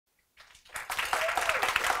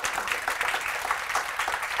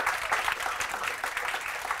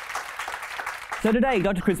So today,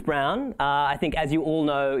 Dr. Chris Brown, I think, as you all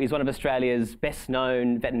know, is one of Australia's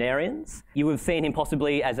best-known veterinarians. You have seen him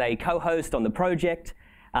possibly as a co-host on The Project,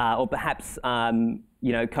 or perhaps,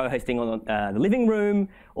 co-hosting on The Living Room,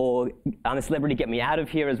 or I'm a Celebrity, Get Me Out of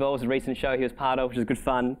Here as well, was a recent show he was part of, which was good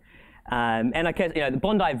fun. And I guess, the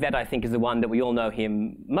Bondi Vet, I think, is the one that we all know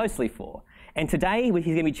him mostly for. And today, he's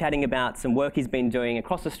going to be chatting about some work he's been doing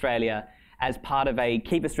across Australia as part of a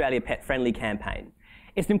Keep Australia Pet Friendly campaign.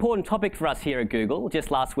 It's an important topic for us here at Google.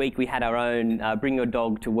 Just last week, we had our own Bring Your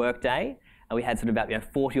Dog to Work Day. We had sort of about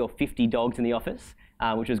 40 or 50 dogs in the office,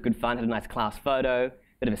 which was good fun. Had a nice class photo,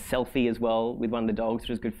 bit of a selfie as well with one of the dogs, which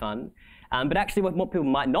was good fun. But actually, what people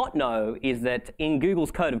might not know is that in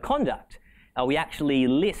Google's Code of Conduct, we actually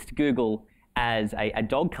list Google as a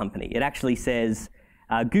dog company. It actually says,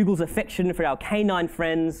 Google's affection for our canine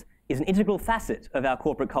friends is an integral facet of our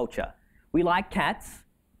corporate culture. We like cats,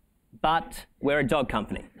 but we're a dog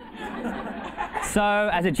company. So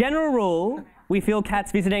as a general rule, we feel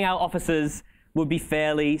cats visiting our offices would be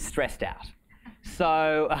fairly stressed out.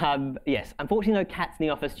 So yes, unfortunately no cats in the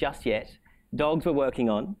office just yet. Dogs we're working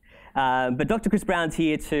on. But Dr. Chris Brown's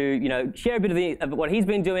here to share a bit of what he's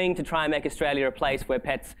been doing to try and make Australia a place where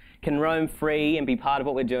pets can roam free and be part of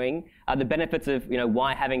what we're doing. The benefits of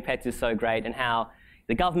why having pets is so great, and how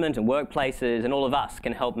the government and workplaces and all of us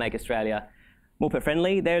can help make Australia more pet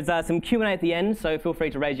friendly. There's some Q&A at the end, so feel free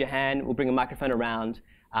to raise your hand. We'll bring a microphone around.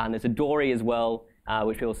 There's a Dory as well,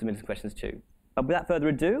 which people submit some questions to. But without further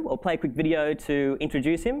ado, I'll play a quick video to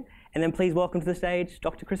introduce him, and then please welcome to the stage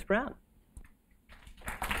Dr. Chris Brown.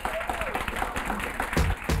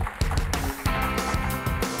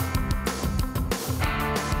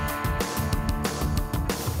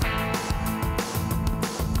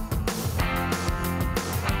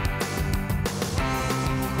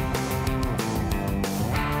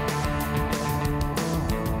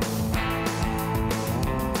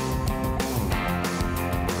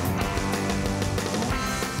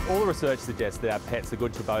 All the research suggests that our pets are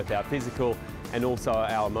good to both our physical and also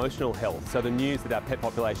our emotional health. So the news that our pet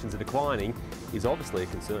populations are declining is obviously a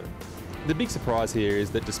concern. The big surprise here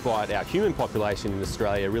is that despite our human population in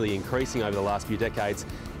Australia really increasing over the last few decades,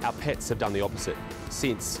 our pets have done the opposite.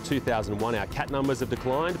 Since 2001, our cat numbers have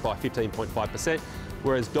declined by 15.5%,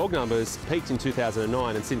 whereas dog numbers peaked in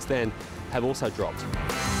 2009 and since then have also dropped.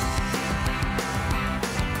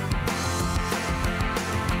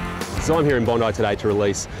 So I'm here in Bondi today to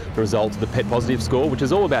release the result of the Pet Positive score, which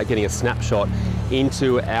is all about getting a snapshot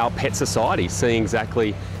into our pet society, seeing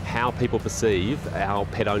exactly how people perceive our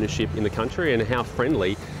pet ownership in the country and how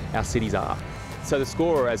friendly our cities are. So the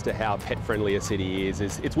score as to how pet-friendly a city is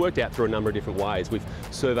it's worked out through a number of different ways. We've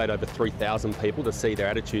surveyed over 3,000 people to see their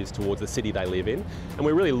attitudes towards the city they live in, and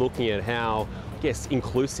we're really looking at how, I guess,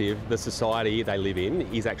 inclusive the society they live in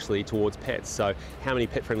is actually towards pets. So how many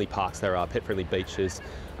pet-friendly parks there are, pet-friendly beaches,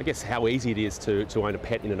 I guess how easy it is to own a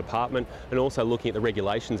pet in an apartment, and also looking at the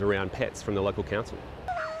regulations around pets from the local council.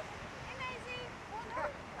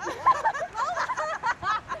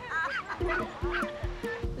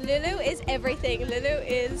 Lulu is everything. Lulu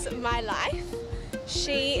is my life.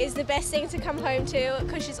 She is the best thing to come home to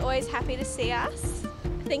because she's always happy to see us.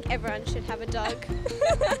 I think everyone should have a dog.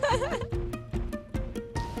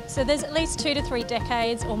 So there's at least 2 to 3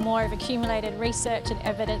 decades or more of accumulated research and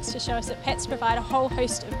evidence to show us that pets provide a whole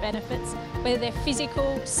host of benefits, whether they're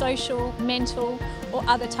physical, social, mental, or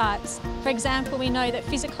other types. For example, we know that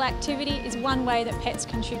physical activity is one way that pets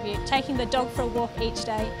contribute. Taking the dog for a walk each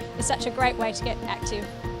day is such a great way to get active.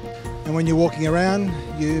 And when you're walking around,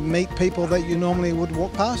 you meet people that you normally would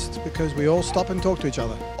walk past because we all stop and talk to each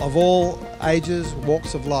other, of all ages,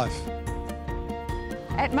 walks of life.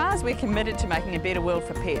 At Mars, we're committed to making a better world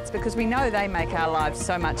for pets because we know they make our lives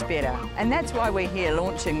so much better. And that's why we're here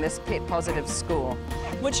launching this Pet Positive score,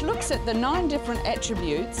 which looks at the 9 different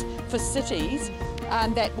attributes for cities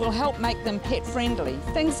that will help make them pet friendly.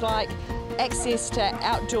 Things like access to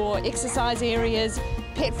outdoor exercise areas,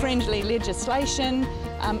 pet friendly legislation,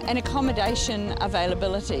 and accommodation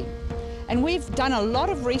availability. And we've done a lot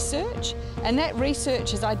of research, and that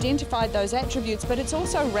research has identified those attributes, but it's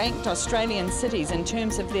also ranked Australian cities in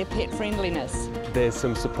terms of their pet friendliness. There's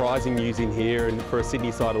some surprising news in here, and for a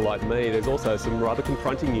Sydney-sider like me, there's also some rather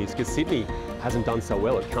confronting news because Sydney hasn't done so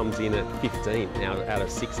well. It comes in at 15 out of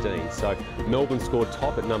 16. So Melbourne scored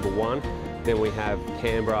top at number 1. Then we have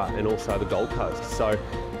Canberra and also the Gold Coast. So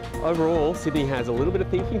overall, Sydney has a little bit of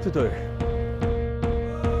thinking to do.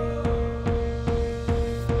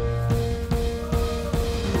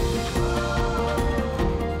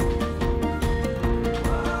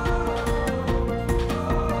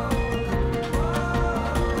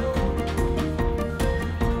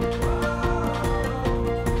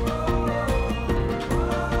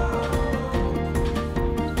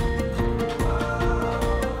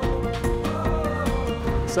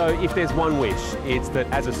 So if there's one wish, it's that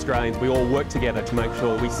as Australians we all work together to make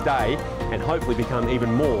sure we stay and hopefully become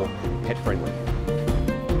even more pet friendly.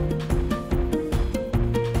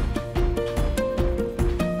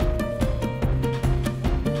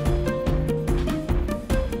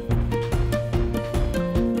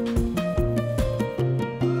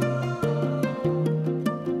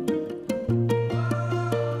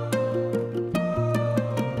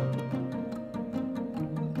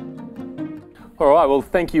 All right, well,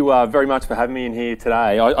 thank you very much for having me in here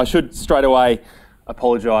today. I should straight away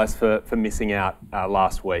apologise for missing out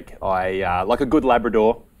last week. Like a good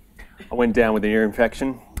Labrador, I went down with an ear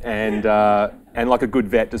infection and like a good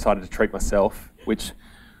vet decided to treat myself, which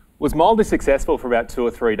was mildly successful for about 2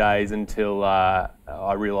 or 3 days until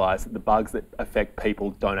I realised that the bugs that affect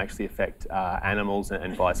people don't actually affect animals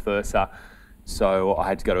and vice versa. So I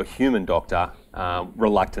had to go to a human doctor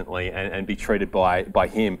reluctantly and be treated by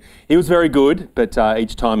him. He was very good, but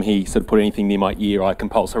each time he sort of put anything near my ear, I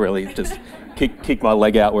compulsorily just kick my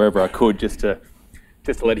leg out wherever I could just to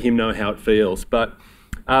let him know how it feels. But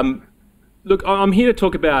look, I'm here to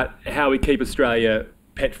talk about how we keep Australia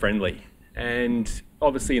pet friendly. And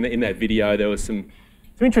obviously in that video there was some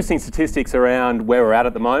interesting statistics around where we're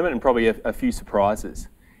at the moment and probably a few surprises.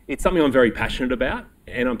 It's something I'm very passionate about,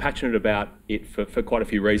 and I'm passionate about it for quite a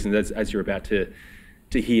few reasons, as you're about to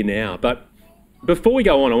hear now. But before we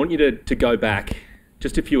go on, I want you to go back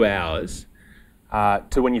just a few hours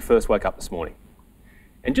to when you first woke up this morning.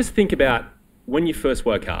 And just think about when you first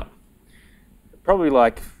woke up. Probably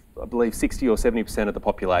like, I believe 60 or 70% of the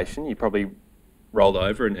population, you probably rolled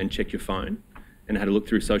over and checked your phone and had a look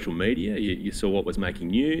through social media. You saw what was making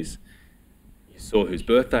news. You saw whose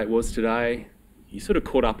birthday it was today. You sort of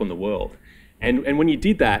caught up on the world. And when you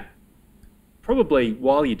did that, probably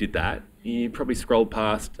while you did that, you probably scrolled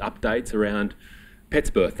past updates around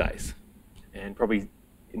pets' birthdays. And probably,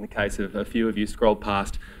 in the case of a few of you, scrolled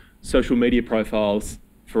past social media profiles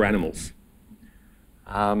for animals.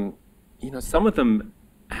 You know, some of them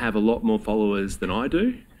have a lot more followers than I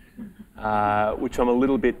do, which I'm a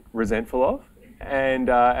little bit resentful of, and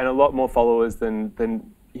a lot more followers than,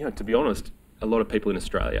 you know, to be honest, a lot of people in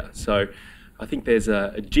Australia. So I think there's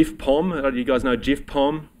a GIF Pom. You guys know GIF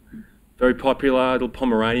Pom? Very popular, little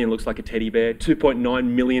Pomeranian, looks like a teddy bear. 2.9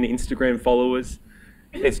 million Instagram followers.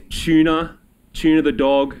 There's Tuna the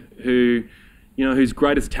dog, whose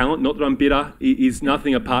greatest talent, not that I'm bitter, is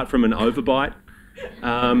nothing apart from an overbite.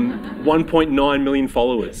 1.9 million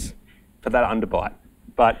followers for that underbite.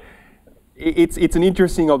 But it's an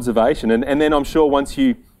interesting observation. And then I'm sure once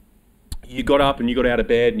you got up and you got out of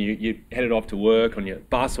bed and you headed off to work on your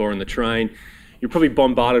bus or on the train, you're probably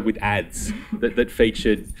bombarded with ads that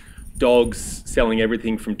featured dogs selling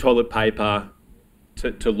everything from toilet paper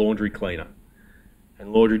to laundry cleaner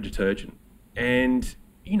and laundry detergent. And,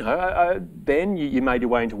 you know, then you made your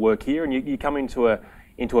way into work here and you come into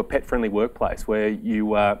a pet-friendly workplace where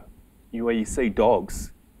you see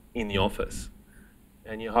dogs in the office.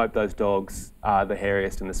 And you hope those dogs are the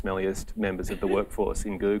hairiest and the smelliest members of the workforce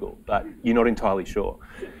in Google, but you're not entirely sure.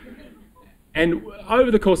 And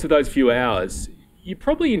over the course of those few hours, you're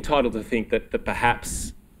probably entitled to think that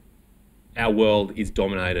perhaps our world is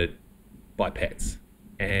dominated by pets,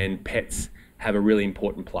 and pets have a really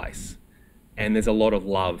important place. And there's a lot of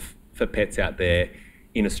love for pets out there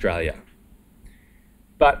in Australia.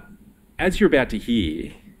 But as you're about to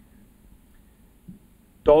hear,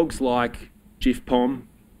 dogs like GIF Pom,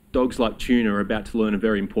 dogs like Tuna are about to learn a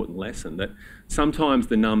very important lesson, that sometimes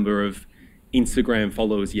the number of Instagram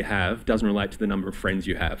followers you have doesn't relate to the number of friends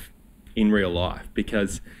you have in real life,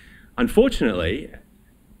 because unfortunately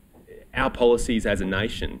our policies as a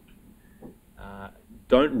nation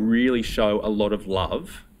don't really show a lot of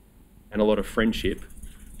love and a lot of friendship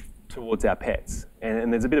towards our pets.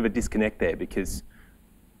 And there's a bit of a disconnect there, because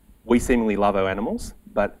we seemingly love our animals,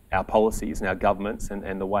 but our policies and our governments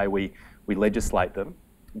and the way we legislate them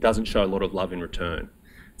doesn't show a lot of love in return.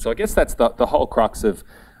 So I guess that's the whole crux of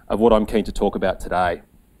what I'm keen to talk about today.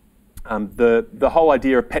 The whole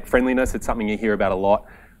idea of pet friendliness, it's something you hear about a lot.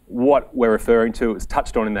 What we're referring to, it was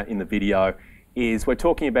touched on in the video, is we're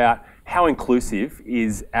talking about how inclusive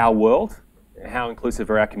is our world, how inclusive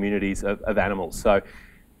are our communities of animals. So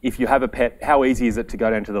if you have a pet, how easy is it to go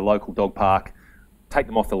down to the local dog park, take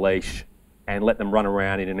them off the leash, and let them run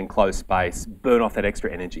around in an enclosed space, burn off that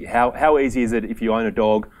extra energy? How easy is it if you own a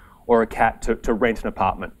dog or a cat to rent an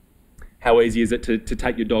apartment? How easy is it to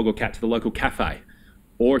take your dog or cat to the local cafe?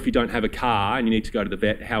 Or if you don't have a car and you need to go to the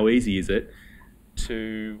vet, how easy is it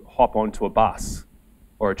to hop onto a bus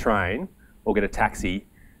or a train or get a taxi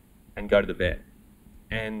and go to the vet?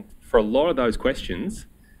 And for a lot of those questions,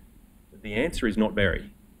 the answer is not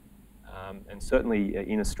very. and certainly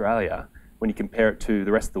in Australia, when you compare it to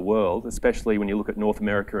the rest of the world, especially when you look at North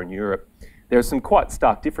America and Europe, there are some quite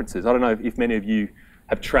stark differences. I don't know if many of you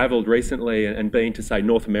have travelled recently and been to, say,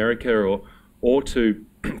 North America or to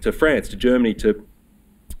France, to Germany, to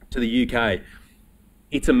the UK.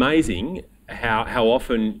 It's amazing how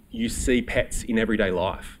often you see pets in everyday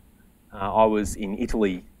life. I was in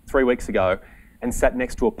Italy 3 weeks ago and sat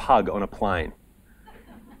next to a pug on a plane.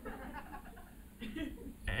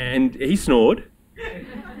 And he snored,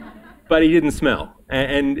 but he didn't smell.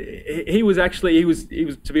 And he was,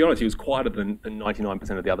 to be honest, he was quieter than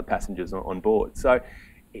 99% of the other passengers on board. So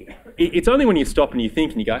it's only when you stop and you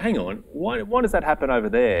think and you go, hang on, why does that happen over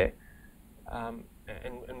there?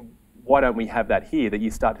 And why don't we have that here? That you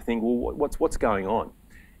start to think, well, what's going on?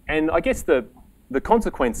 And I guess the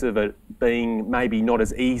consequence of it being maybe not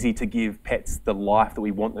as easy to give pets the life that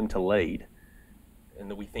we want them to lead and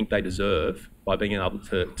that we think they deserve by being able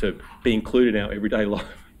to be included in our everyday life.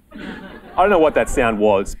 I don't know what that sound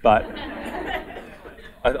was, but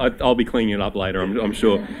I'll be cleaning it up later, I'm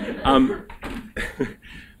sure.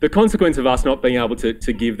 The consequence of us not being able to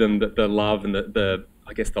give them the love and the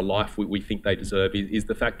life we think they deserve is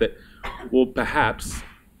the fact that, well, perhaps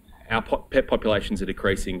our pet populations are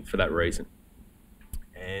decreasing for that reason.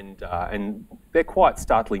 And they're quite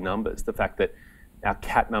startling numbers. The fact that our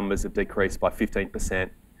cat numbers have decreased by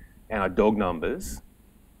 15% and our dog numbers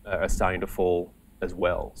are starting to fall as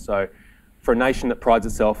well. So for a nation that prides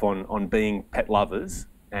itself on being pet lovers,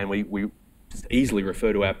 and we just easily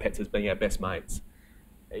refer to our pets as being our best mates,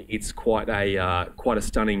 it's quite a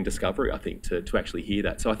stunning discovery, I think, to actually hear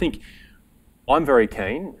that. So I think I'm very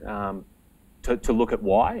keen to look at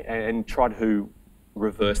why and try to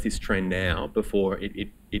reverse this trend now before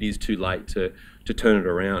it is too late to turn it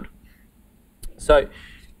around. So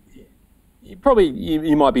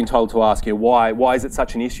you might be entitled to ask, why is it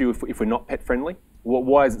such an issue if we're not pet friendly?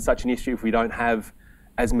 Why is it such an issue if we don't have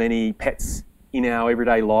as many pets in our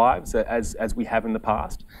everyday lives as we have in the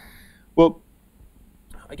past? Well,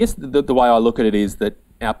 I guess the way I look at it is that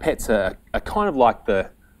our pets are kind of like the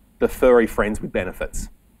furry friends with benefits,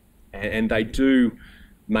 and they do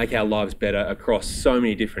make our lives better across so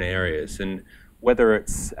many different areas. And whether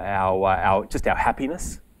it's our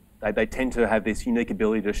happiness, they tend to have this unique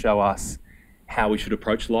ability to show us how we should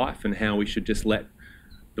approach life and how we should just let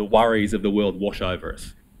the worries of the world wash over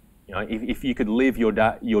us. If you could live your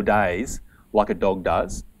days like a dog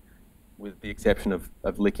does, with the exception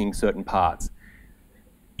of licking certain parts,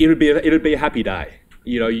 it would be a happy day.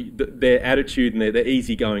 Their attitude and their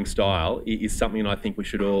easygoing style is something I think we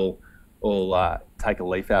should all take a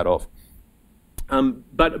leaf out of.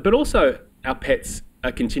 But also our pets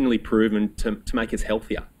are continually proven to make us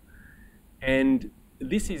healthier. And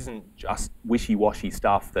this isn't just wishy-washy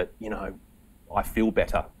stuff that, I feel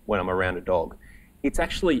better when I'm around a dog. It's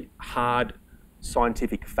actually hard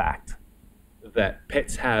scientific fact that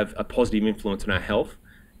pets have a positive influence on our health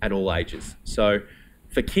at all ages. So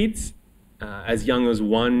for kids as young as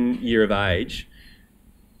 1 year of age,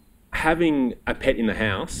 having a pet in the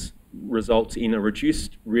house results in a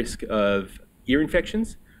reduced risk of ear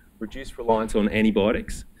infections, reduced reliance on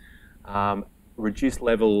antibiotics, reduced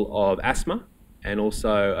level of asthma, and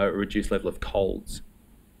also a reduced level of colds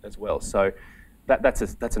as well. So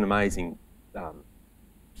that's an amazing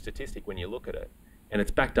statistic when you look at it, and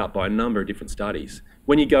it's backed up by a number of different studies.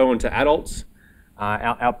 When you go on to adults,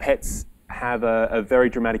 our pets have a very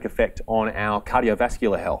dramatic effect on our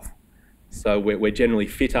cardiovascular health. So we're generally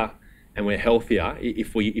fitter and we're healthier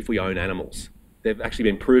if we own animals. They've actually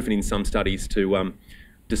been proven in some studies to,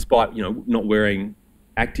 despite not wearing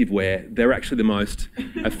active wear, they're actually the most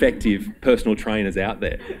effective personal trainers out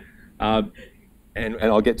there. And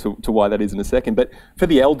I'll get to why that is in a second. But for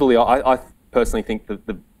the elderly, I personally think that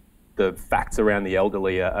the facts around the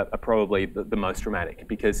elderly are probably the most dramatic,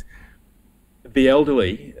 because the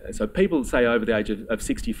elderly, so people say over the age of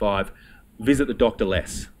 65, visit the doctor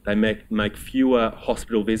less. They make fewer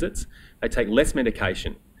hospital visits, they take less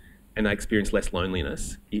medication, and they experience less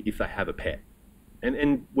loneliness if they have a pet.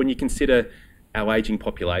 And when you consider our ageing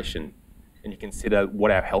population and you consider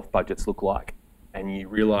what our health budgets look like, and you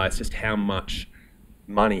realise just how much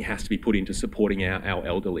money has to be put into supporting our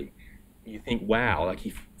elderly, you think, wow, like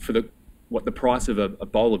for the price of a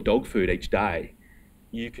bowl of dog food each day,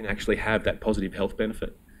 you can actually have that positive health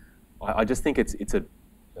benefit. I just think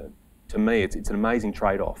to me it's an amazing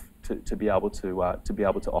trade-off to be able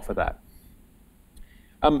to offer that.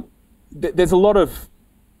 There's a lot of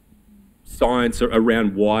science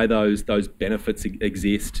around why those benefits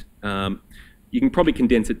exist. You can probably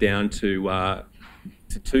condense it down to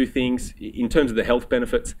two things. In terms of the health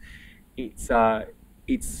benefits,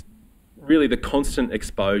 it's really the constant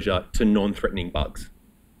exposure to non-threatening bugs.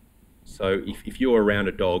 So if you're around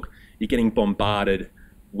a dog, you're getting bombarded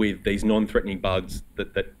with these non-threatening bugs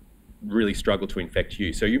that really struggle to infect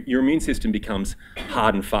you. So your immune system becomes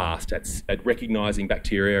hard and fast at recognising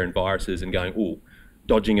bacteria and viruses and going, ooh,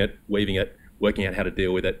 dodging it, weaving it, working out how to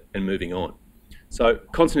deal with it, and moving on. So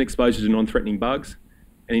constant exposure to non-threatening bugs.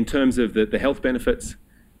 And in terms of the health benefits,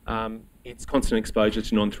 it's constant exposure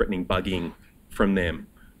to non-threatening bugging from them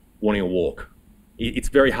wanting a walk. It's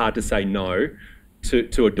very hard to say no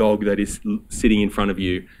to a dog that is sitting in front of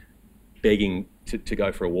you begging to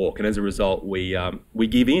go for a walk, and as a result we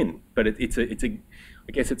give in. But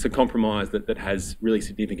I guess it's a compromise that has really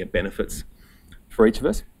significant benefits for each of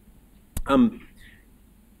us. I'm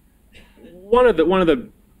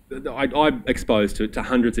exposed to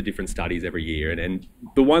hundreds of different studies every year, and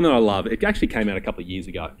the one that I love, it actually came out a couple of years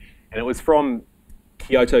ago, and it was from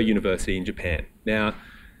Kyoto University in Japan. Now,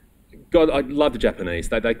 God, I love the Japanese.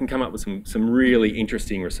 They can come up with some really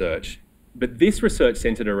interesting research. But this research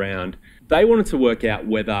centred around, they wanted to work out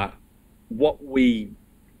whether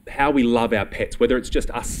how we love our pets, whether it's just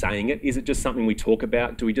us saying it, is it just something we talk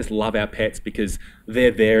about? Do we just love our pets because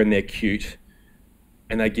they're there and they're cute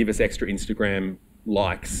and they give us extra Instagram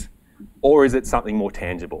likes? Or is it something more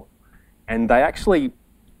tangible? And they actually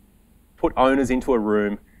put owners into a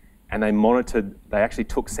room and they actually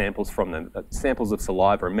took samples from them, samples of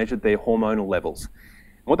saliva, and measured their hormonal levels.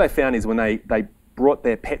 And what they found is when they brought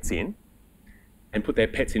their pets in and put their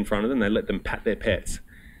pets in front of them, they let them pat their pets,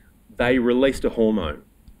 they released a hormone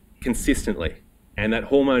consistently, and that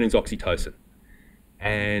hormone is oxytocin.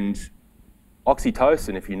 And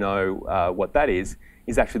oxytocin, if you know what that is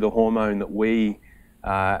actually the hormone that we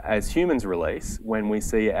as humans release when we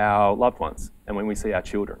see our loved ones and when we see our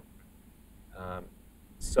children.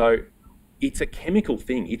 So it's a chemical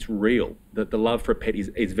thing, it's real. The love for a pet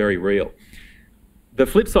is very real. The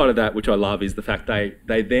flip side of that, which I love, is the fact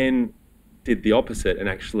they then did the opposite and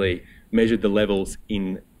actually measured the levels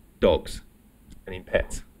in dogs and in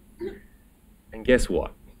pets. And guess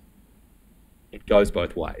what? It goes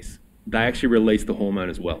both ways. They actually release the hormone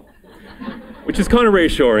as well, which is kind of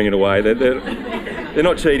reassuring in a way. They're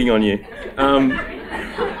not cheating on you.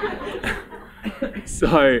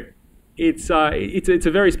 So it's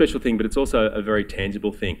a very special thing, but it's also a very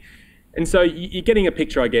tangible thing. And so you're getting a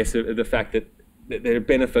picture, I guess, of the fact that there are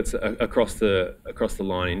benefits across the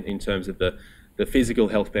line in terms of the physical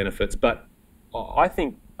health benefits, but I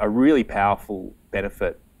think a really powerful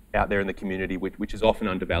benefit out there in the community, which is often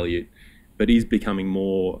undervalued, but is becoming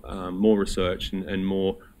more researched and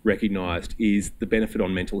more recognised, is the benefit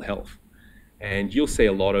on mental health. And you'll see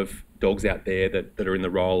a lot of dogs out there that are in the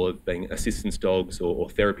role of being assistance dogs or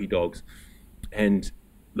therapy dogs, and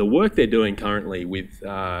the work they're doing currently with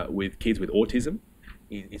kids with autism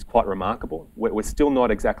is quite remarkable. We're still not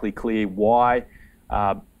exactly clear why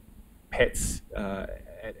pets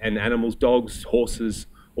and animals, dogs, horses,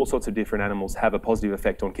 all sorts of different animals have a positive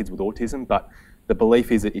effect on kids with autism, but the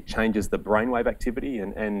belief is that it changes the brainwave activity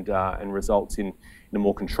and results in a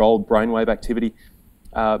more controlled brainwave activity.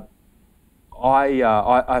 I've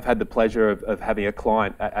had the pleasure of having a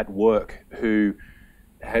client at work who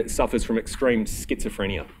suffers from extreme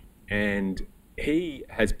schizophrenia, and he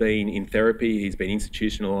has been in therapy, he's been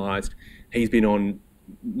institutionalised, he's been on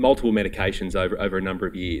multiple medications over a number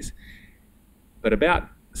of years. But about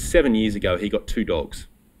 7 years ago, he got 2 dogs,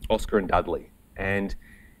 Oscar and Dudley, and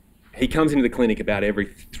he comes into the clinic about every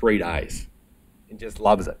 3 days and just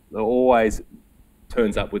loves it. Always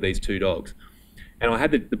turns up with these 2 dogs. And I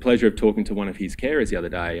had the pleasure of talking to one of his carers the other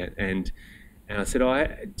day, and I said,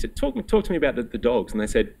 talk to me about the dogs. And they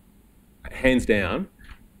said, hands down,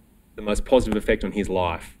 the most positive effect on his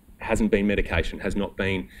life hasn't been medication, has not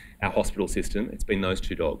been our hospital system, it's been those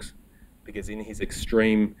 2 dogs. Because in his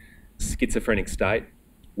extreme schizophrenic state,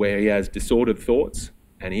 where he has disordered thoughts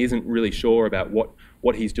and he isn't really sure about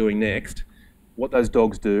what he's doing next, what those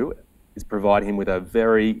dogs do is provide him with a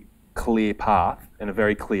very clear path and a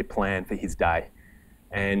very clear plan for his day.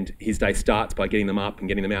 And his day starts by getting them up and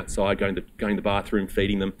getting them outside, going to the bathroom,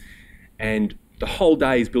 feeding them. And the whole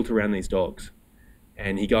day is built around these dogs.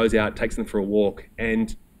 And he goes out, takes them for a walk,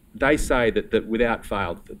 and they say that without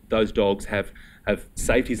fail, that those dogs have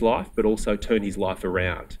saved his life, but also turned his life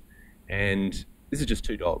around. And this is just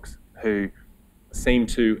 2 dogs who seem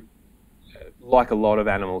to, like a lot of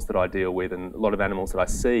animals that I deal with and a lot of animals that I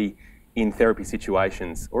see in therapy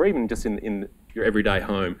situations, or even just in your everyday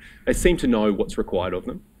home, they seem to know what's required of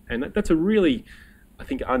them. And that's a really, I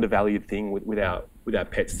think, undervalued thing with our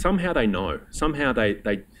pets. Somehow they know. Somehow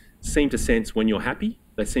they seem to sense when you're happy,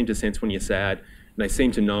 they seem to sense when you're sad, and they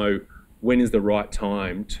seem to know when is the right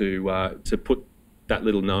time to put that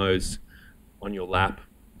little nose on your lap,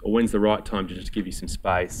 or when's the right time to just give you some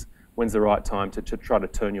space? When's the right time to try to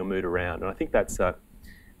turn your mood around? And I think that's a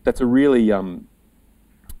really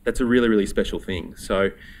really special thing. So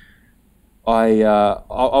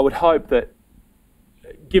I would hope that,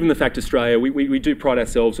 given the fact Australia, we do pride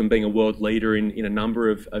ourselves on being a world leader in a number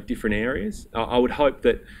of different areas. I would hope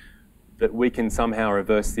that we can somehow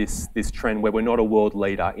reverse this trend where we're not a world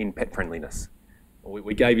leader in pet friendliness.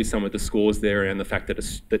 We gave you some of the scores there around the fact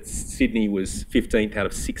that Sydney was 15th out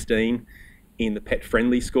of 16 in the pet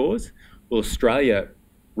friendly scores. Well, Australia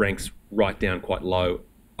ranks right down quite low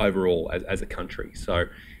overall as a country. So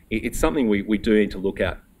it's something we do need to look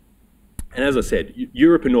at. And as I said,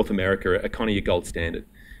 Europe and North America are kind of your gold standard,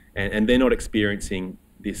 and they're not experiencing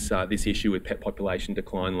this issue with pet population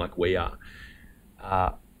decline like we are.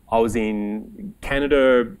 I was in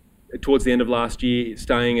Canada towards the end of last year,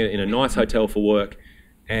 staying in a nice hotel for work,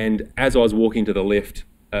 and as I was walking to the lift,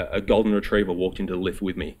 a golden retriever walked into the lift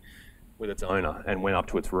with me, with its owner, and went up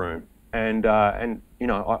to its room. And you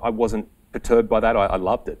know, I wasn't perturbed by that. I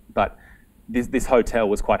loved it, but this hotel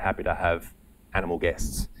was quite happy to have animal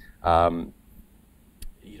guests. You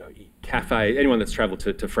know, cafe. Anyone that's travelled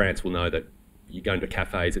to France will know that you go into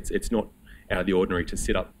cafes. It's not out of the ordinary to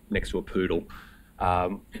sit up next to a poodle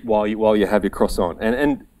while you have your croissant.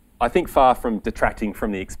 And I think, far from detracting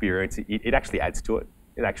from the experience, it actually adds to it.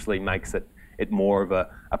 It actually makes it more of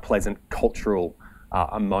a pleasant cultural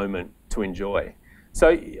a moment to enjoy. So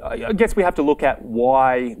I guess we have to look at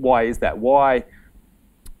why is that? Why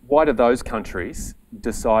do those countries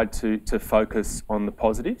decide to focus on the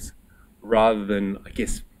positives rather than, I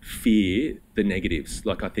guess, fear the negatives?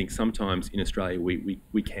 Like, I think sometimes in Australia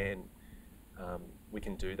we can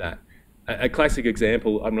do that. A classic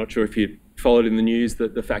example, I'm not sure if you followed in the news,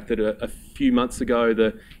 the fact that a few months ago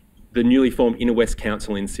the newly formed Inner West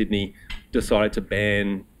Council in Sydney decided to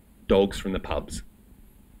ban dogs from the pubs.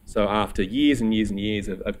 So after years and years and years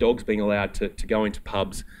of dogs being allowed to go into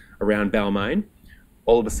pubs around Balmain,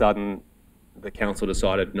 all of a sudden the council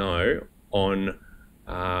decided no, on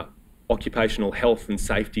occupational health and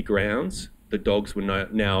safety grounds, the dogs were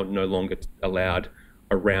now no longer allowed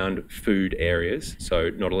around food areas, so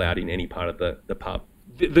not allowed in any part of the pub.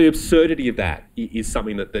 The absurdity of that is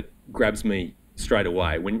something that grabs me straight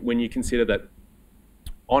away. When you consider that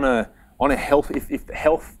on a health,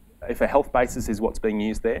 if a health basis is what's being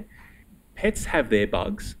used there, pets have their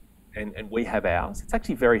bugs and we have ours. It's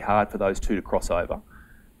actually very hard for those two to cross over.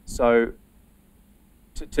 So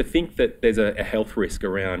to think that there's a health risk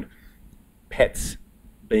around pets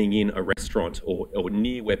being in a restaurant or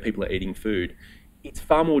near where people are eating food, it's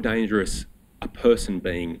far more dangerous a person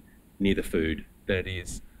being near the food than it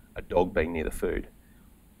is a dog being near the food.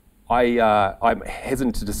 I'm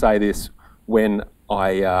hesitant to say this when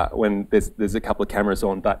there's a couple of cameras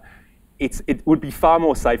on, but it would be far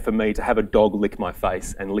more safe for me to have a dog lick my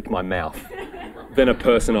face and lick my mouth than a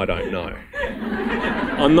person I don't know.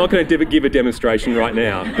 I'm not going to give a demonstration right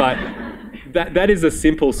now, but that is a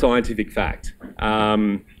simple scientific fact.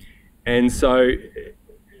 And so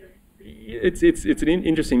it's an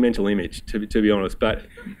interesting mental image, to be honest, but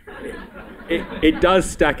it does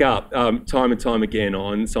stack up time and time again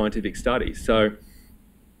on scientific studies. So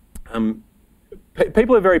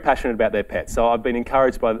people are very passionate about their pets. So I've been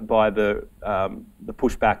encouraged by the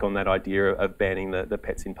pushback on that idea of banning the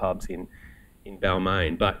pets in pubs in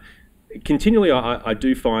Balmain. But continually, I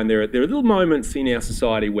do find there are little moments in our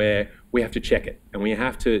society where we have to check it and we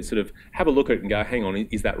have to sort of have a look at it and go, hang on,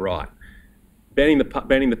 is that right? Banning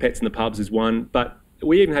the pets in the pubs is one, but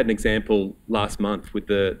we even had an example last month with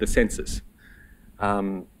the census,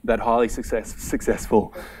 that highly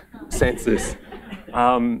successful census.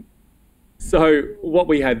 So what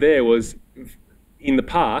we had there was, in the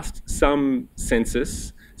past, some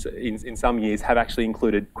census in some years have actually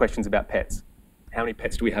included questions about pets. How many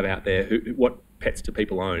pets do we have out there? What pets do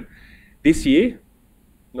people own? This year,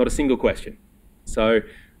 not a single question. So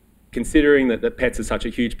considering that pets are such a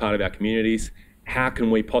huge part of our communities, how can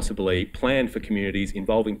we possibly plan for communities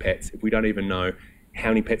involving pets if we don't even know how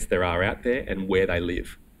many pets there are out there and where they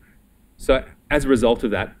live? So as a result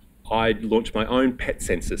of that, I launched my own pet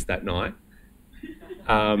census that night,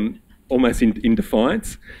 almost in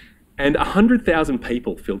defiance, and 100,000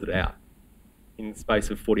 people filled it out in the space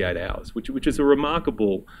of 48 hours, which is a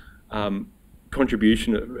remarkable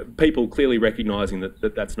contribution of people clearly recognising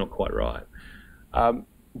that that's not quite right.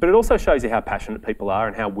 But it also shows you how passionate people are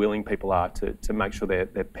and how willing people are to make sure their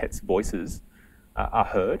pets' voices are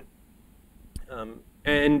heard.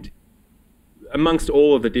 And amongst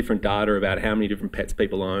all of the different data about how many different pets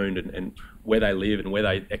people owned and where they live and where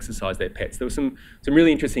they exercise their pets, there were some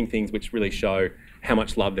really interesting things which really show how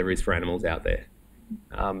much love there is for animals out there.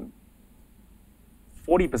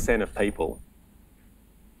 40% of people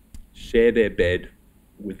share their bed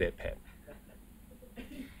with their pet.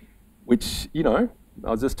 Which, you know, I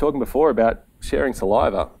was just talking before about sharing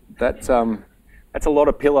saliva. That's a lot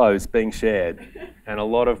of pillows being shared and a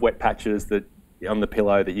lot of wet patches that on the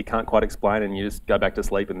pillow that you can't quite explain, and you just go back to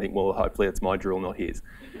sleep and think, well, hopefully it's my drool, not his.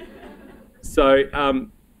 So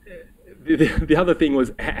the other thing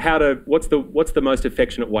was what's the most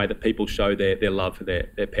affectionate way that people show their love for their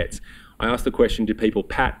pets? I asked the question, do people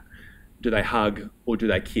pat, do they hug, or do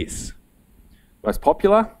they kiss? Most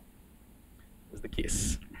popular was the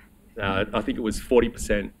kiss. I think it was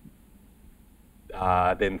 40%,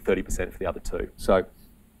 then 30% for the other two. So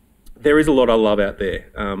there is a lot of love out there.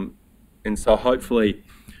 And so hopefully,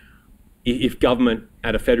 if government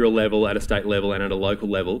at a federal level, at a state level and at a local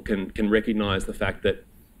level can recognise the fact that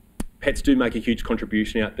pets do make a huge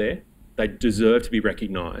contribution out there, they deserve to be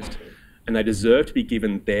recognised and they deserve to be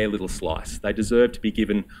given their little slice. They deserve to be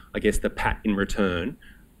given, I guess, the pat in return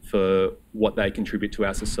for what they contribute to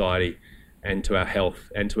our society and to our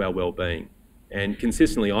health and to our well-being. And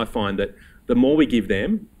consistently, I find that the more we give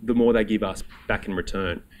them, the more they give us back in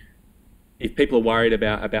return. If people are worried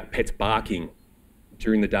about pets barking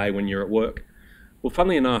during the day when you're at work, well,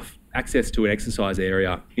 funnily enough, access to an exercise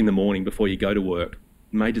area in the morning before you go to work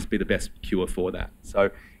may just be the best cure for that. So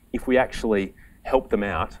if we actually help them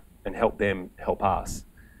out and help them help us,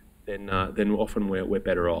 then often we're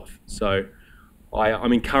better off. So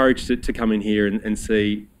I'm encouraged to come in here and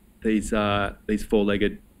see these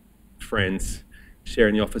four-legged friends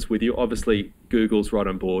sharing the office with you. Obviously, Google's right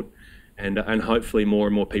on board. And hopefully more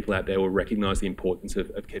and more people out there will recognise the importance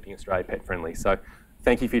of keeping Australia pet friendly. So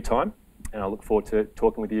thank you for your time, and I look forward to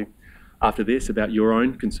talking with you after this about your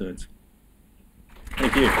own concerns.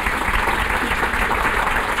 Thank you.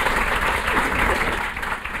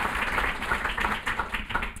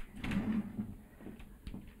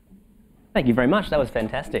 Thank you very much. That was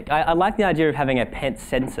fantastic. I like the idea of having a pet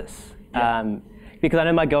census. Yeah. Because I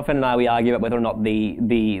know my girlfriend and I, we argue about whether or not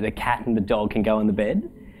the cat and the dog can go on the bed.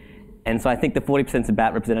 And so I think the 40% is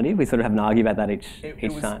about representative. We sort of have an argue about that each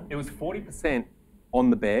time. It was 40% on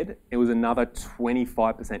the bed. It was another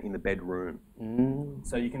 25% in the bedroom.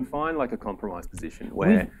 So you can find like a compromise position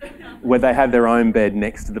where they have their own bed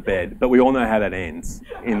next to the bed, but we all know how that ends.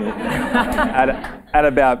 At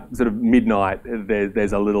about sort of midnight,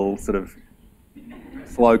 there's a little sort of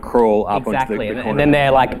slow crawl up onto the corner. And then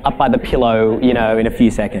they're like up by the pillow, you know, in a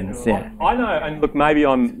few seconds. Yeah. I know, and look, maybe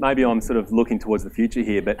I'm sort of looking towards the future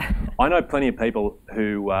here, but I know plenty of people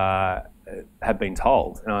who have been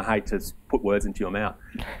told, and I hate to put words into your mouth,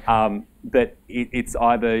 that it's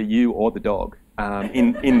either you or the dog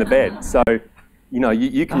in the bed. So, you know,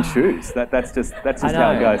 you can choose. That's just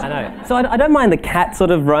how it goes. I know. So I don't mind the cat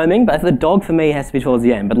sort of roaming, but the dog for me has to be towards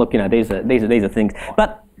the end. But look, you know, these are things.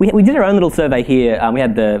 But we did our own little survey here. We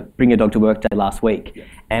had the Bring Your Dog to Work Day last week,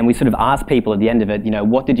 and we sort of asked people at the end of it, you know,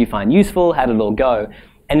 what did you find useful? How did it all go?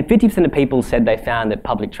 And 50% of people said they found that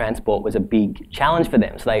public transport was a big challenge for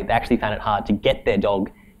them. So they actually found it hard to get their dog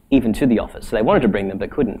even to the office. So they wanted to bring them but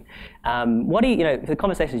couldn't. What do you know, for the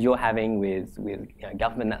conversations you're having with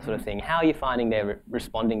government, that sort of thing, how are you finding they're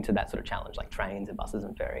responding to that sort of challenge, like trains and buses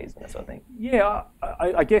and ferries and that sort of thing? Yeah,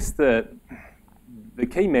 I guess the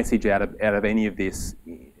key message out of any of this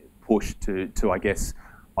push to I guess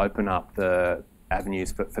open up the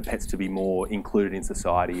avenues for pets to be more included in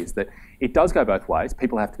society is that it does go both ways.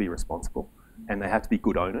 People have to be responsible and they have to be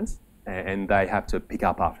good owners and they have to pick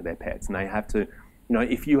up after their pets, and they have to, you know,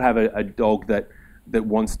 if you have a dog that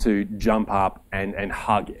wants to jump up and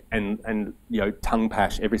hug and you know, tongue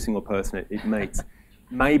pash every single person it meets,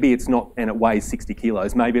 maybe it's not, and it weighs 60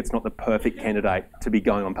 kilos, maybe it's not the perfect candidate to be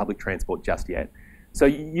going on public transport just yet. So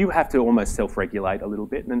you have to almost self-regulate a little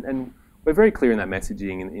bit, and we're very clear in that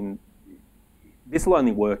messaging, and this will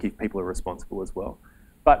only work if people are responsible as well.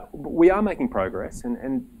 But we are making progress,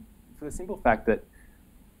 and for the simple fact that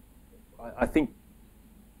I think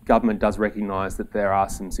government does recognise that there are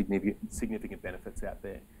some significant benefits out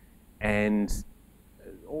there, and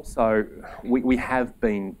also we have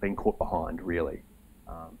been caught behind, really,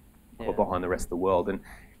 caught behind the rest of the world, and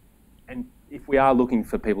if we are looking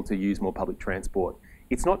for people to use more public transport,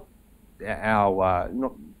 it's not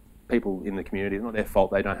not people in the community, it's not their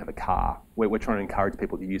fault they don't have a car. We're trying to encourage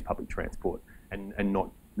people to use public transport and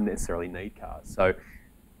not necessarily need cars. So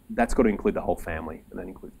that's got to include the whole family, and that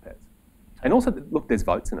includes pets. And also, look, there's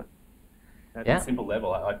votes in it. At a simple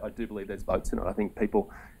level, I do believe there's votes in it. I think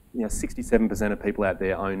people 67% of people out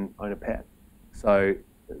there own a pet. So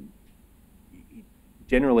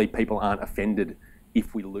generally, people aren't offended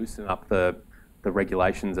if we loosen up the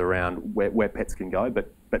regulations around where pets can go,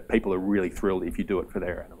 but people are really thrilled if you do it for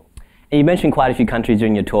their animals. And you mentioned quite a few countries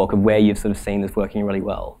during your talk of where you've sort of seen this working really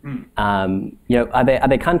well. Are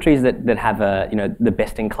there countries that have the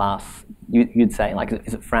best in class? You'd say, like,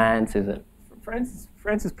 is it France? Is it France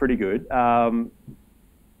is pretty good. Like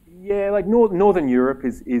Northern Europe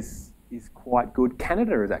is quite good.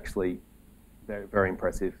 Canada is actually very, very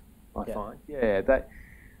impressive, I find.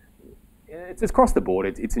 It's across the board.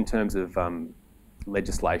 It's in terms of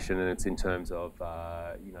legislation, and it's in terms of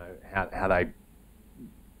how they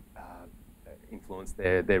influence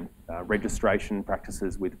their registration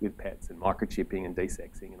practices with pets and microchipping and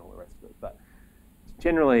desexing and all the rest of it. But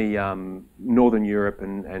generally, Northern Europe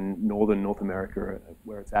and Northern North America are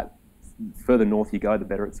where it's at. Further north you go, the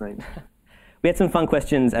better it seems. We had some fun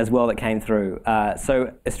questions as well that came through.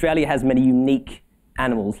 So Australia has many unique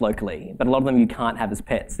animals locally, but a lot of them you can't have as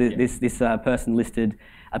pets. This person listed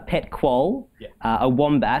a pet quoll, a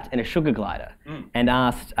wombat, and a sugar glider, and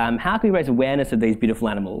asked, how can we raise awareness of these beautiful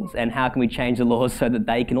animals, and how can we change the laws so that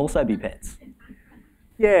they can also be pets?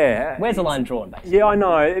 Yeah. Where's the line drawn, basically? Yeah, I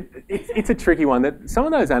know. It's a tricky one. That some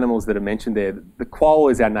of those animals that are mentioned there, the quoll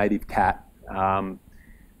is our native cat.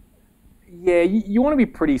 You want to be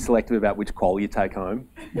pretty selective about which quoll you take home.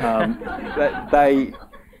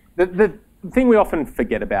 The thing we often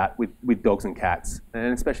forget about with dogs and cats,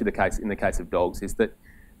 and especially in the case of dogs, is that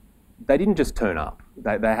they didn't just turn up.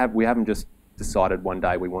 We haven't just decided one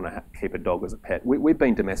day we want to keep a dog as a pet. We've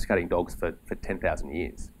been domesticating dogs for 10,000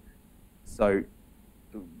 years. So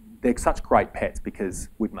they're such great pets because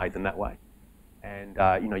we've made them that way. And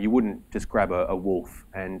you wouldn't just grab a wolf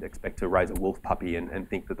and expect to raise a wolf puppy and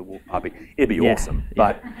think that the wolf puppy, it'd be awesome.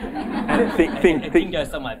 But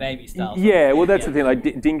dingoes are my baby style. Yeah, well that's the thing.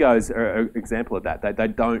 Like dingoes are an example of that. They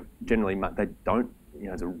don't generally,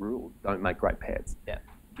 as a rule, don't make great pets. Yeah.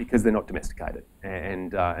 Because they're not domesticated,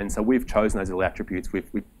 and so we've chosen those little attributes.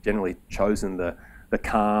 We've generally chosen the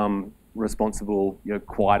calm, responsible,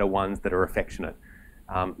 quieter ones that are affectionate.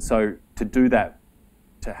 So to do that,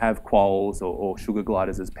 to have quolls or sugar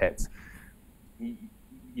gliders as pets,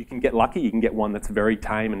 you can get lucky. You can get one that's very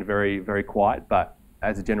tame and very, very quiet. But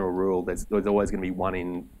as a general rule, there's always going to be 1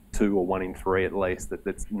 in 2 or 1 in 3 at least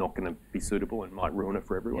that's not going to be suitable and might ruin it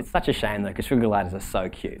for everyone. It's such a shame though, because sugar gliders are so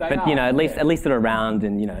cute. At least they're around,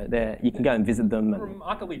 and you can go and visit them. They're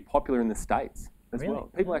remarkably popular in the States as well.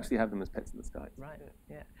 People actually have them as pets in the States. Right.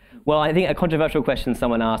 Yeah. Well, I think a controversial question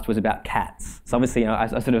someone asked was about cats. So obviously, I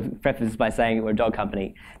sort of prefaced this by saying we're a dog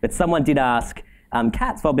company, but someone did ask,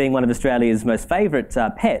 cats, while being one of Australia's most favourite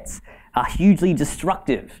pets, are hugely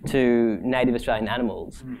destructive to native Australian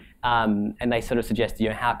animals. And they sort of suggest,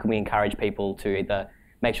 how can we encourage people to either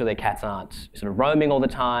make sure their cats aren't sort of roaming all the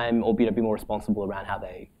time, or be more responsible around how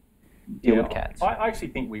they deal with cats? I actually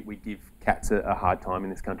think we give cats a hard time in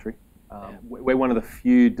this country. We're one of the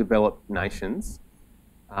few developed nations.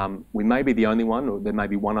 We may be the only one, or there may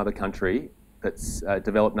be one other country that's a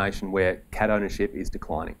developed nation where cat ownership is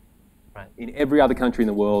declining. Right. In every other country in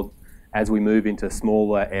the world, as we move into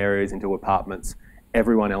smaller areas, into apartments,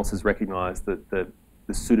 everyone else has recognised the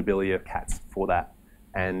suitability of cats for that.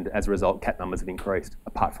 And as a result, cat numbers have increased,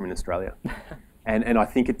 apart from in Australia. and I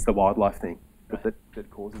think it's the wildlife thing that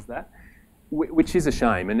causes that, which is a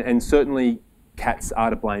shame. And certainly cats are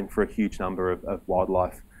to blame for a huge number of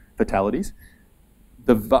wildlife fatalities.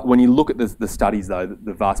 When you look at the studies, though,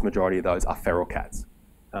 the vast majority of those are feral cats.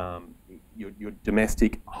 Your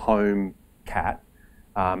domestic home cat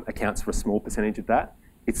accounts for a small percentage of that.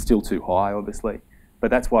 It's still too high, obviously. But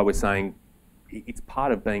that's why we're saying it's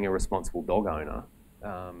part of being a responsible dog owner.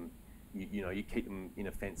 You keep them in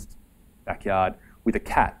a fenced backyard. With a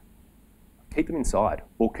cat, keep them inside,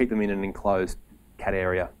 or keep them in an enclosed cat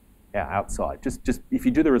area outside. Just if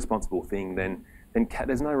you do the responsible thing, then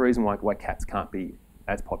there's no reason why cats can't be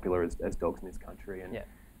as popular as dogs in this country. And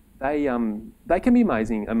they can be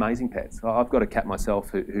amazing pets. I've got a cat myself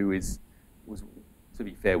who was, to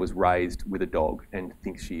be fair, was raised with a dog and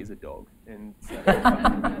thinks she is a dog, and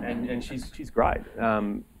and she's great.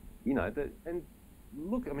 And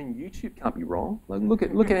look, I mean, YouTube can't be wrong. Like,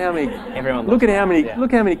 look at how many look at how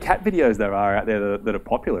many cat videos there are out there that are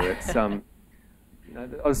popular. It's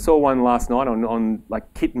I saw one last night on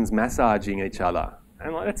like kittens massaging each other.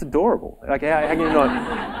 And like, that's adorable. Like,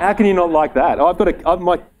 how can you not like that? I've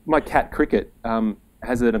got my cat Cricket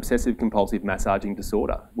has an obsessive compulsive massaging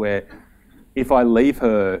disorder where if I leave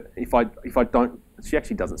her, if I don't, she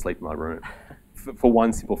actually doesn't sleep in my room for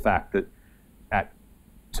one simple fact that at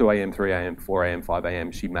 2 a.m, 3 a.m, 4 a.m, 5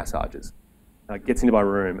 a.m, she massages. Gets into my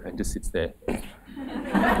room and just sits there.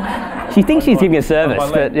 She thinks she's giving a service,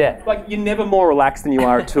 but yeah. Like, you're never more relaxed than you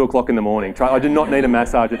are at 2 o'clock in the morning. I do not need a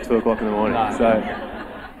massage at 2 o'clock in the morning.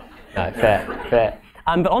 No, fair. But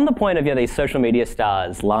on the point of these social media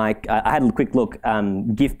stars, like I had a quick look.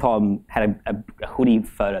 GIFPOM had a hoodie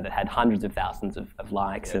photo that had hundreds of thousands of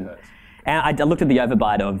likes, and I looked at the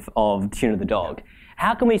overbite of Tuna the dog.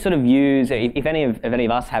 How can we sort of use, if any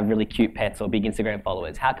of us have really cute pets or big Instagram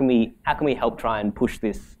followers, how can we help try and push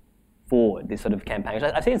this forward, this sort of campaign?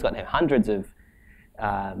 I've seen it's got hundreds of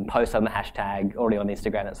posts on the hashtag, already on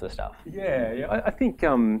Instagram, that sort of stuff. Yeah. I think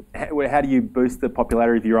how do you boost the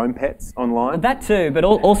popularity of your own pets online? That too, but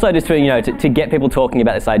also just to get people talking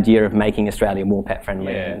about this idea of making Australia more pet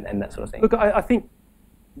friendly and that sort of thing. Look, I think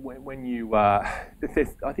when you, I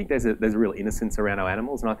think there's a real innocence around our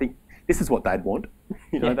animals, and I think this is what they'd want.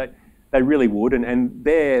 They really would, and